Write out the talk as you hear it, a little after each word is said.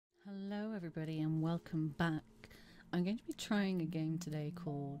everybody and welcome back. I'm going to be trying a game today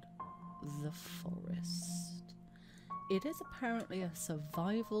called The Forest. It is apparently a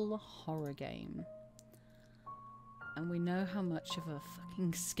survival horror game. And we know how much of a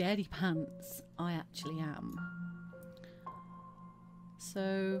fucking scaredy pants I actually am.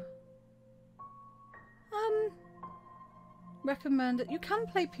 So, recommend it. You can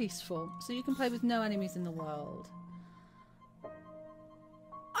play peaceful, so you can play with no enemies in the world.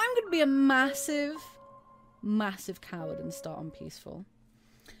 I'm going to be a massive coward and start on peaceful.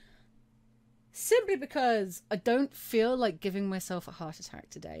 Simply because I don't feel like giving myself a heart attack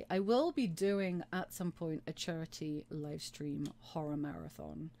today. I will be doing at some point a charity live stream horror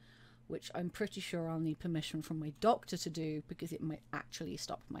marathon, which I'm pretty sure I'll need permission from my doctor to do because it might actually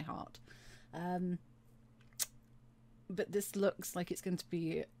stop my heart. But this looks like it's going to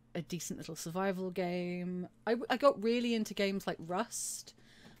be a decent little survival game. I got really into games like Rust,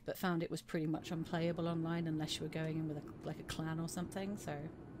 but found it was pretty much unplayable online unless you were going in with a clan or something. So,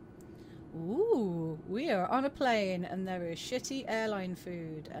 ooh, we are on a plane and there is shitty airline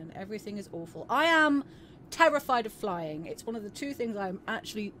food and everything is awful. I am terrified of flying. It's one of the two things I'm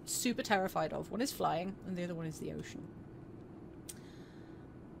actually super terrified of. One is flying and the other one is the ocean.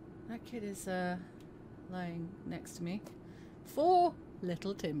 That kid is lying next to me. For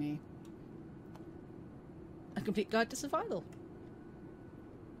little Timmy. A complete guide to survival.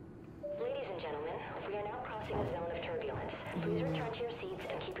 Ladies and gentlemen, we are now crossing a zone of turbulence. Please return to your seats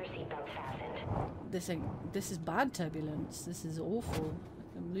and keep your seatbelts fastened. This is bad turbulence. This is awful.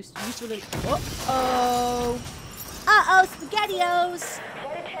 I'm used to it. Uh-oh! Uh-oh, SpaghettiOs!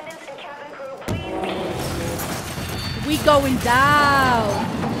 Flight attendants and cabin crew, please. We going down!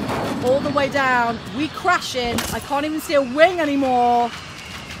 All the way down. We crashing. I can't even see a wing anymore.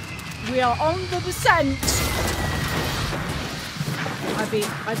 We are on the descent. I'd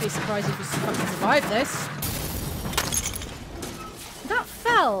be surprised if we fucking survived this. That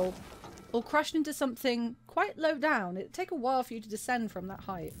fell or crashed into something quite low down. It'd take a while for you to descend from that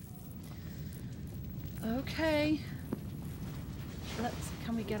height. Okay.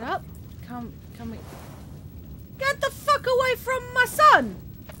 Can we get up? Can we... Get the fuck away from my son!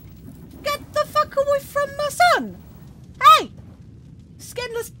 Get the fuck away from my son! Hey!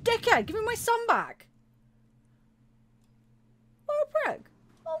 Skinless dickhead, give me my son back! What a prick.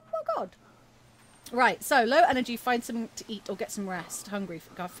 Oh my god. Right, so low energy, find something to eat or get some rest. Hungry,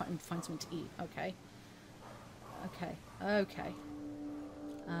 go find something to eat. Okay. Okay.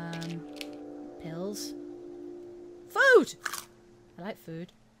 Pills. Food! I like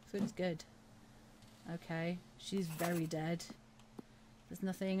food. Food is good. Okay, she's very dead. There's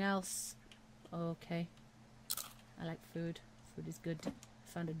nothing else. Okay. I like food. Food is good.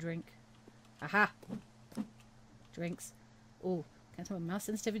 Found a drink. Aha! Drinks. Oh, can I turn my mouse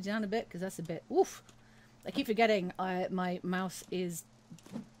sensitivity down a bit? Because that's a bit... Oof! I keep forgetting my mouse is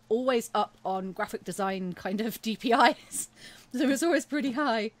always up on graphic design kind of DPIs. So it's always pretty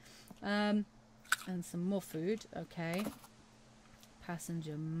high. And some more food. Okay.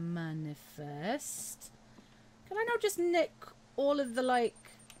 Passenger manifest. Can I not just nick all of the, like...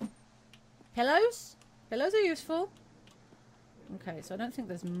 Pillows? Pillows are useful. Okay, so I don't think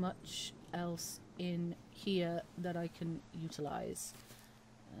there's much else in here that I can utilize.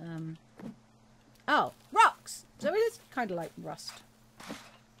 Oh, rocks! So it is kind of like Rust.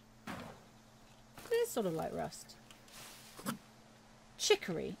 It is sort of like Rust.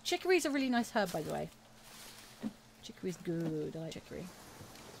 Chicory. Chicory's a really nice herb, by the way. Chicory's good. I like chicory.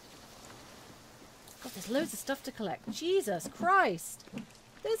 God, there's loads of stuff to collect. Jesus Christ!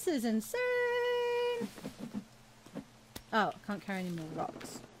 This is insane! Oh, can't carry any more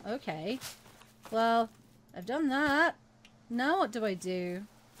rocks. Okay. Well, I've done that. Now what do I do?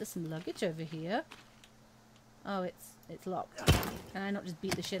 There's some luggage over here. Oh, it's locked. Can I not just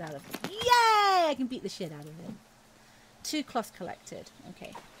beat the shit out of it? Yay! I can beat the shit out of it. 2 cloths collected.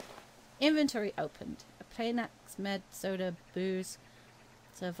 Okay. Inventory opened. A plain axe, med, soda, booze,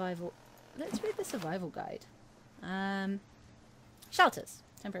 survival. Let's read the survival guide. Shelters.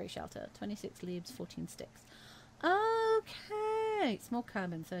 Temporary shelter. 26 leaves, 14 sticks. Okay. Small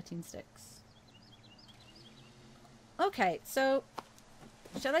cabin, 13 sticks. Okay, so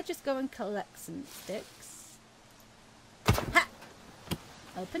shall I just go and collect some sticks? Ha!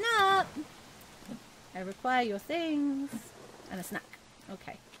 Open up! I require your things. And a snack.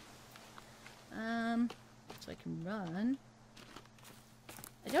 Okay. So I can run.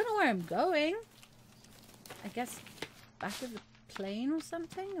 I don't know where I'm going. I guess back of the plane or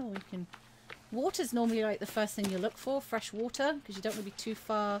something? Or we can... Water's normally like the first thing you look for. Fresh water. Because you don't want to be too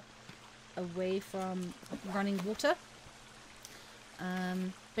far away from running water.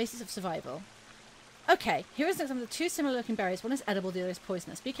 Basis of survival. Okay, here is an example of two similar looking berries. One is edible, the other is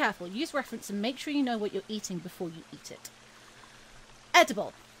poisonous. Be careful. Use reference and make sure you know what you're eating before you eat it.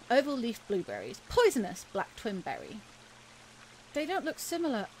 Edible. Oval leaf blueberries. Poisonous. Black twin berry. They don't look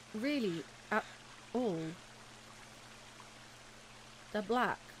similar, really, at all. They're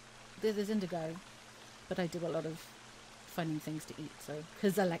black. There's indigo. But I do a lot of finding things to eat, so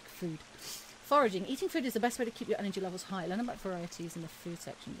because I like food. Foraging. Eating food is the best way to keep your energy levels high. Learn about varieties in the food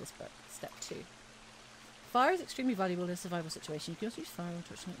section of this book. Step 2. Fire is extremely valuable in a survival situation. You can also use fire or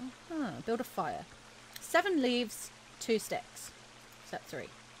touch something. Build a fire. 7 leaves, 2 sticks. Step 3.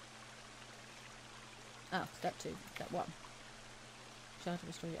 Oh, step 2. Step 1. Shelter,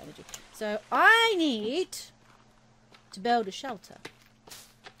 restore your energy. So I need to build a shelter.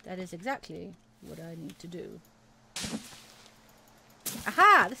 That is exactly what I need to do.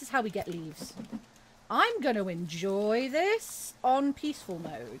 Aha! This is how we get leaves. I'm going to enjoy this on peaceful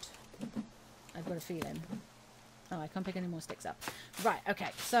mode. I've got a feeling. Oh, I can't pick any more sticks up. Right,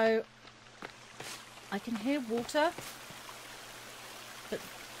 okay. So, I can hear water. But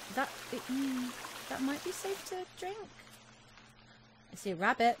that might be safe to drink. I see a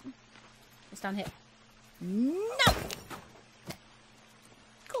rabbit. It's down here. No!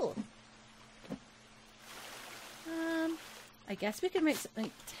 Cool. I guess we can make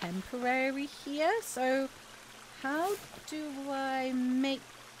something temporary here. So, how do I make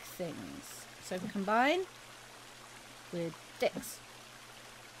things? So, combine with sticks.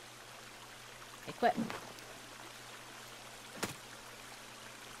 Equip.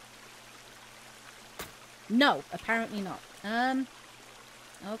 No, apparently not.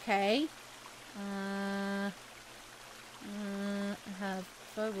 Okay. I have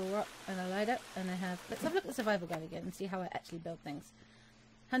fiber rock and a lighter, and I have... Let's have a look at the survival guide again and see how I actually build things.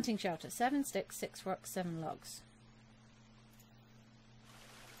 Hunting shelter. 7 sticks, 6 rocks, 7 logs.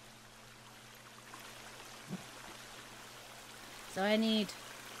 So I need...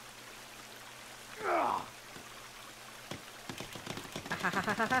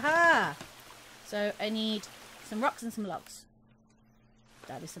 So I need some rocks and some logs.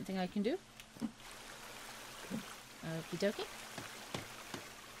 That is something I can do. Okie dokie.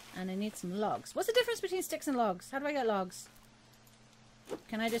 And I need some logs. What's the difference between sticks and logs? How do I get logs?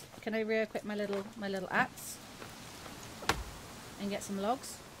 Can I re-equip my little axe and get some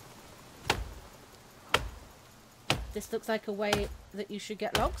logs? This looks like a way that you should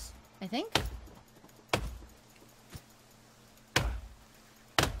get logs, I think.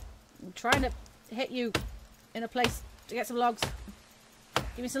 I'm trying to hit you in a place to get some logs.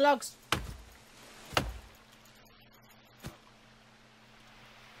 Give me some logs.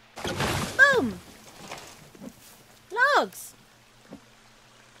 Boom! Logs!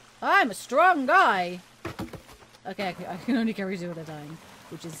 I'm a strong guy. Okay, I can only carry 2 at a time,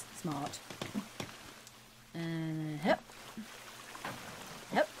 which is smart. And hop.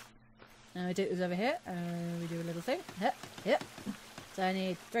 Hop. Now we take this over here, and we do a little thing. Hop, hop. So I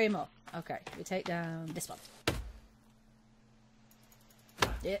need 3 more. Okay, we take down this one.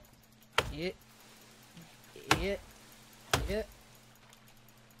 Yeah. Yeah. Yeah. Yeah.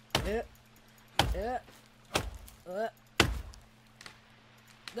 Yeah. Yeah.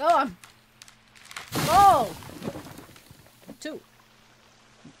 Go on. Go! 2.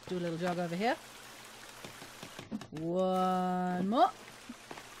 Let's do a little jog over here. 1 more.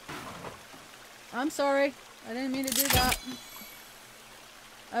 I'm sorry. I didn't mean to do that.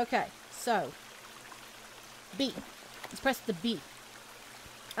 Okay, so. B. Let's press the B.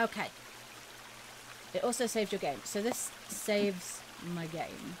 Okay. It also saved your game. So this saves my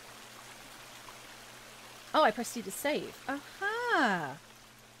game. Oh, I pressed C to save. Aha!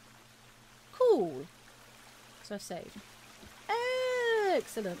 Cool. So I've saved.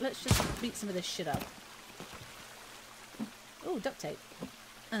 Excellent. Let's just beat some of this shit up. Oh, duct tape.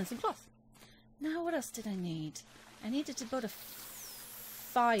 And some cloth. Now, what else did I need? I needed to build a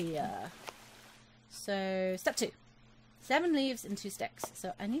fire. So, step 2. 7 leaves and 2 sticks.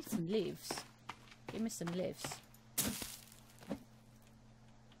 So, I need some leaves. Give me some leaves.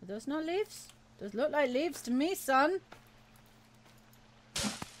 Are those not leaves? Those look like leaves to me, son.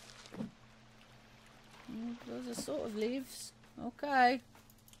 Those are sort of leaves. Okay.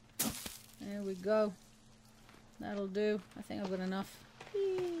 There we go. That'll do. I think I've got enough.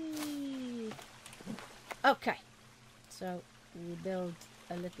 Whee! Okay. So, we build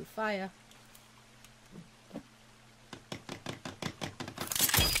a little fire.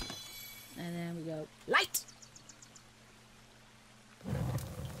 And then we go, light!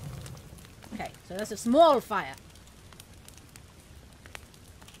 Okay, so that's a small fire.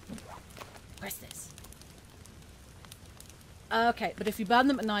 Press this. Okay, but if you burn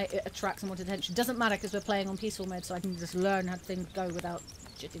them at night, it attracts more attention. Doesn't matter because we're playing on peaceful mode, so I can just learn how things go without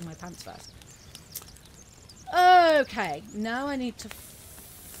shitting my pants first. Okay, now I need to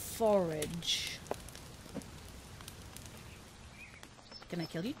forage. Can I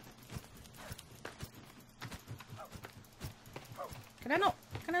kill you? Can I not?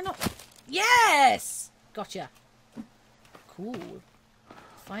 Can I not? Yes! Gotcha. Cool.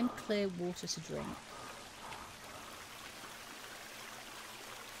 Find clear water to drink.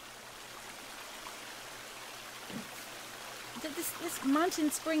 This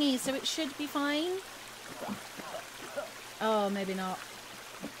mountain springy, so it should be fine. Oh, maybe not.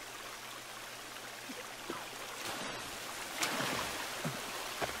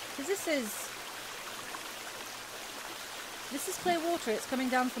 Because this is clear water. It's coming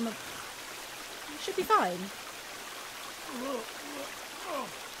down from a... It should be fine.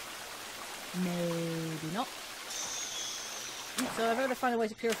 Maybe not. So I've got to find a way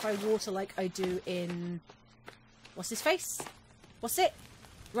to purify water like I do in... What's his face? What's it?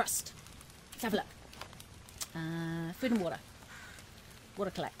 Rust. Let's have a look. Food and water. Water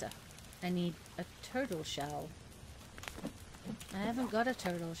collector. I need a turtle shell. I haven't got a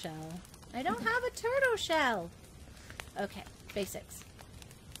turtle shell. I don't have a turtle shell. Okay, basics.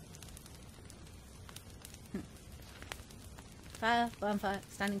 Fire, bonfire,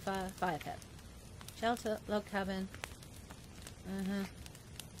 standing fire, fire pit. Shelter, log cabin.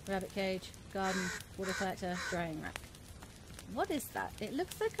 Rabbit cage, garden, water collector, drying rack. What is that? It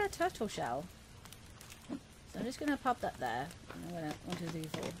looks like a turtle shell. So I'm just going to pop that there. And I'm going to 1, 2, 3,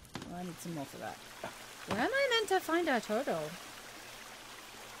 4. Well, I need some more for that. Where am I meant to find our turtle?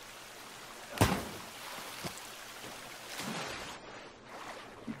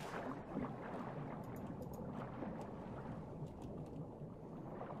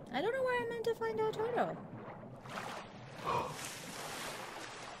 I don't know where I'm meant to find our turtle.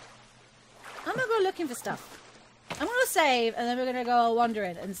 I'm gonna go looking for stuff. I'm gonna save and then we're gonna go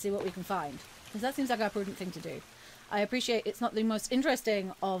wandering and see what we can find. Because that seems like a prudent thing to do. I appreciate it's not the most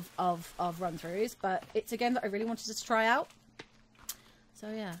interesting of run-throughs, but it's a game that I really wanted to try out. So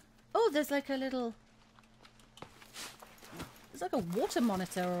yeah. Oh, there's like a little... There's like a water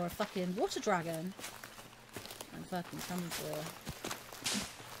monitor or a fucking water dragon. I'm fucking coming for...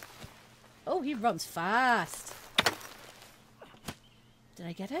 Oh, he runs fast. Did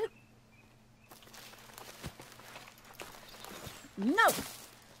I get it? No!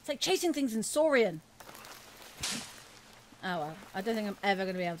 It's like chasing things in Saurian. Oh well, I don't think I'm ever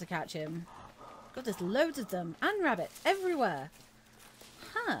going to be able to catch him. God, there's loads of them. And rabbits everywhere.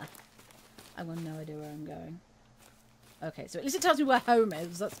 Huh. I've got no idea where I'm going. Okay, so at least it tells me where home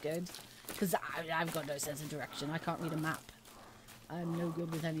is. That's good. Because I've got no sense of direction. I can't read a map. I'm no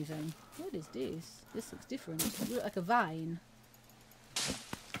good with anything. What is this? This looks different. It looks like a vine.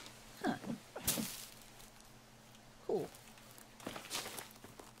 Huh. Cool.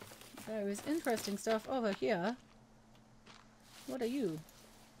 There is interesting stuff over here. What are you?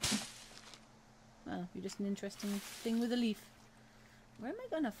 Oh, you're just an interesting thing with a leaf. Where am I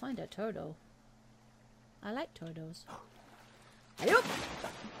going to find a turtle? I like turtles. Ayup!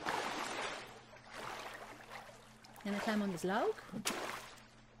 Can I climb on this log?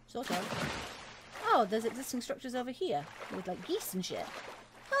 Sort of. Oh, there's existing structures over here with like geese and shit.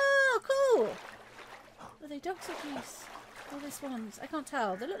 Oh, cool! Are they ducks or geese? Oh, they're swans. I can't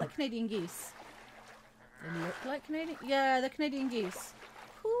tell. They look like Canadian geese. They look like Canadian... Yeah, they're Canadian geese.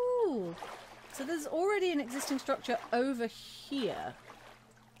 Cool. So there's already an existing structure over here.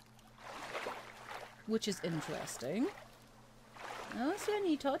 Which is interesting. I don't see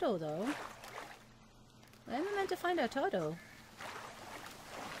any turtle though. Where am I meant to find our turtle?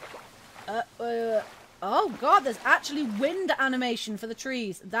 Oh god, there's actually wind animation for the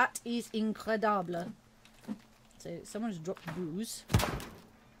trees. That is incredible. So someone's dropped booze.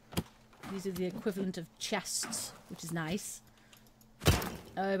 These are the equivalent of chests, which is nice.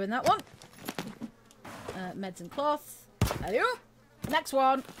 Open that one. Meds and cloth. Adieu. Next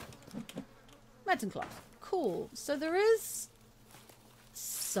one. Meds and cloth. Cool. So there is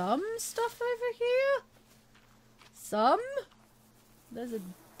some stuff over here. Some? There's a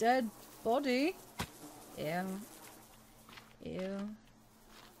dead body. Ew. Ew.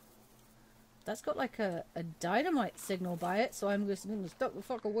 That's got like a dynamite signal by it, so I'm just going to step the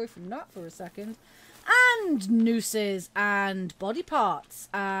fuck away from that for a second. And nooses and body parts.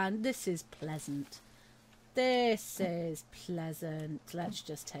 And this is pleasant. This is pleasant. Let's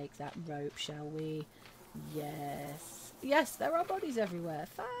just take that rope, shall we? Yes. Yes, there are bodies everywhere.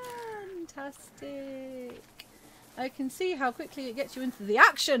 Fantastic. I can see how quickly it gets you into the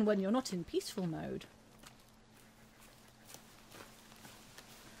action when you're not in peaceful mode.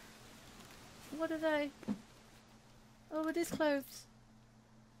 what are they? Oh, it is clothes.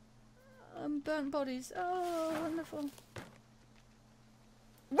 Burnt bodies. Oh, wonderful.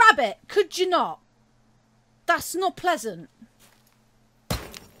 Rabbit, could you not? That's not pleasant.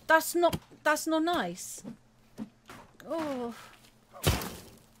 That's not nice. Oh.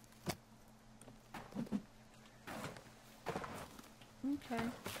 Okay.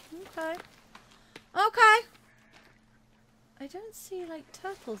 Okay. Okay. I don't see, like,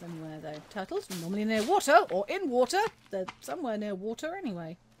 turtles anywhere, though. Turtles are normally near water, or in water. They're somewhere near water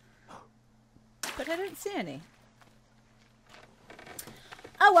anyway. But I don't see any.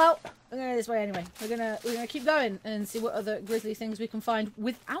 Oh well, we're going to go this way anyway. We're gonna keep going and see what other grisly things we can find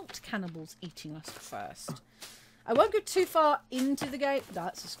without cannibals eating us first. I won't go too far into the game.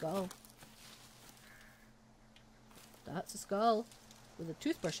 That's a skull. That's a skull with a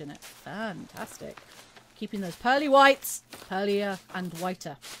toothbrush in it. Fantastic. Keeping those pearly whites pearlier and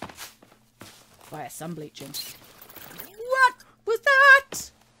whiter via sun bleaching. What was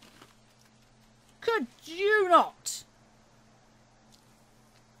that? Could you not?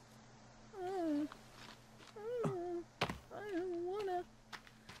 I don't wanna.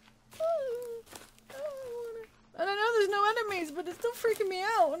 And I know there's no enemies, but it's still freaking me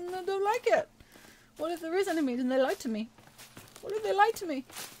out, and I don't like it. What if there is enemies and they lie to me? What if they lie to me?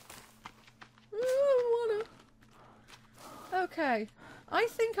 I don't wanna. Okay, I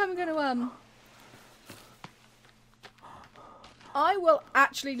think I'm gonna I will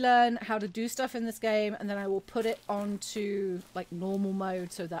actually learn how to do stuff in this game, and then I will put it onto like normal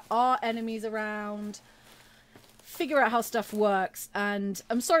mode so there are enemies around. Figure out how stuff works. And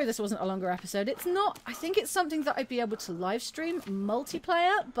I'm sorry this wasn't a longer episode. It's not. I think it's something that I'd be able to live stream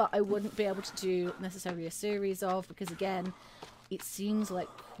multiplayer, but I wouldn't be able to do necessarily a series of, because again, it seems like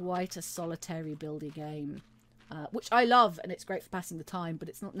quite a solitary buildy game. Which I love, and it's great for passing the time, but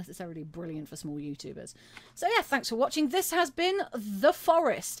it's not necessarily brilliant for small YouTubers. So yeah, thanks for watching. This has been The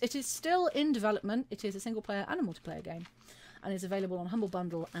Forest. It is still in development. It is a single player and a multiplayer game, and is available on Humble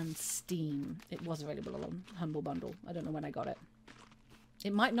Bundle and Steam. It was available on Humble Bundle. I don't know when I got it.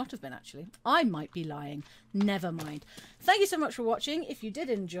 It might not have been, actually. I might be lying. Never mind. Thank you so much for watching. If you did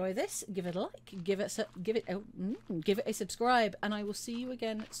enjoy this, give it a like, give it a subscribe, and I will see you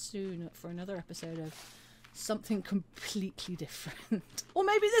again soon for another episode of something completely different. Or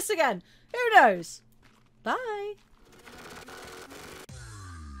maybe this again. Who knows? Bye.